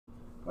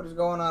What is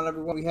going on,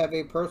 everyone? We have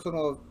a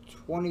personal of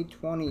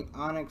 2020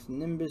 Onyx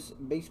Nimbus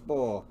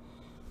baseball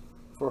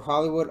for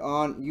Hollywood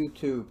on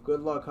YouTube. Good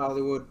luck,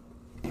 Hollywood.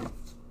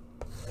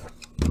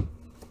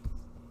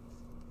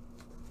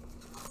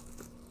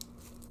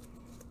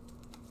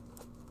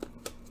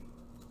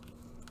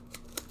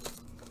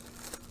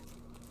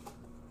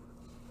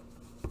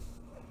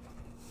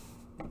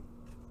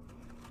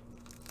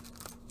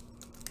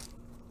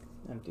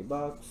 Empty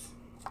box.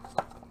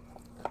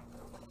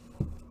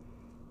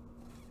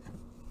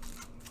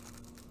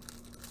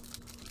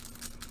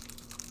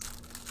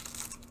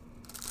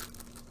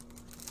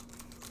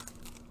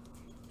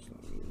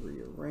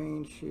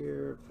 Rearrange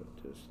here, put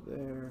this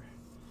there.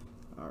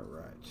 All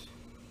right.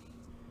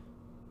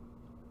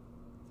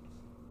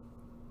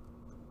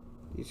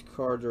 These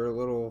cards are a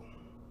little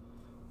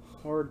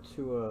hard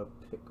to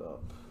pick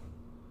up.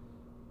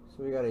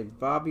 So we got a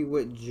Bobby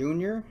Witt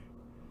Jr.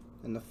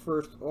 and the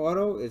first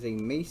auto is a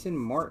Mason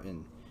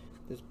Martin.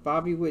 This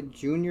Bobby Witt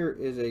Jr.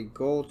 is a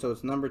gold, so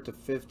it's numbered to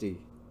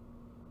 50.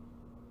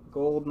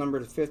 Gold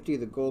numbered to 50,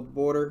 the gold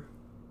border,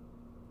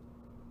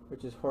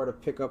 which is hard to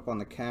pick up on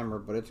the camera,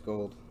 but it's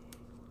gold.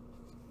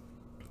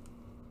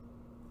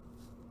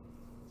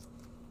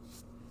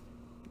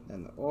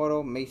 And the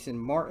auto, Mason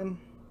Martin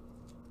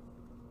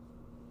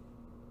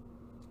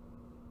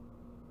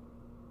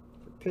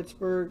for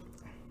Pittsburgh.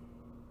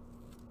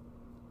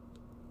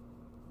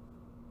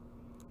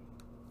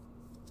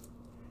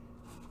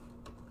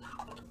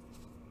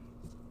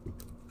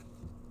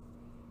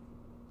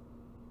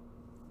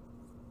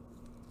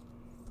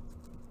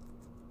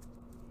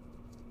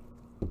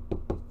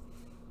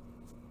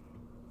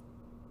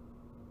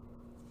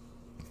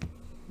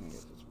 I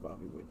guess it's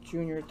Bobby Witt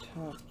Jr.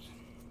 topped.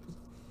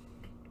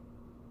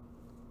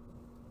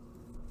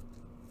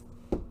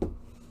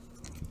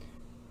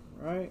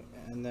 Right,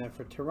 and then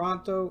for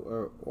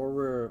Toronto,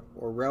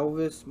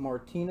 Orelvis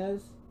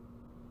Martinez.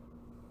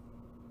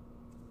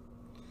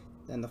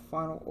 Then the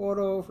final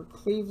auto for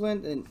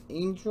Cleveland, and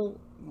Angel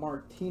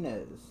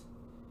Martinez.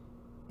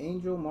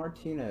 Angel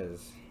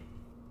Martinez.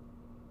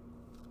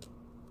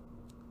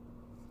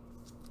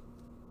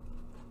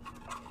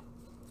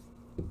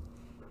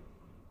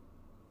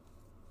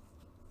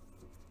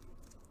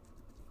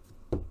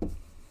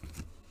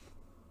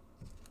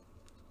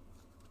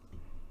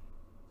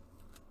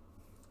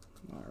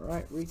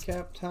 Alright,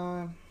 recap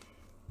time.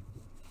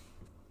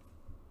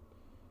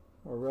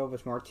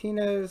 Orelvis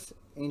Martinez,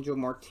 Angel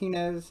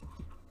Martinez,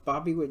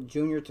 Bobby Witt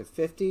Jr. to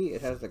 50.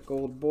 It has the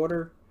gold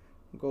border,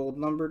 gold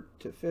numbered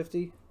to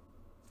 50.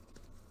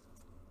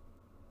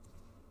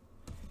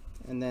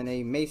 And then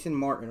a Mason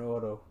Martin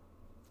auto.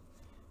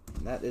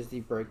 And that is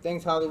the break.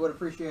 Thanks, Hollywood.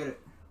 Appreciate it.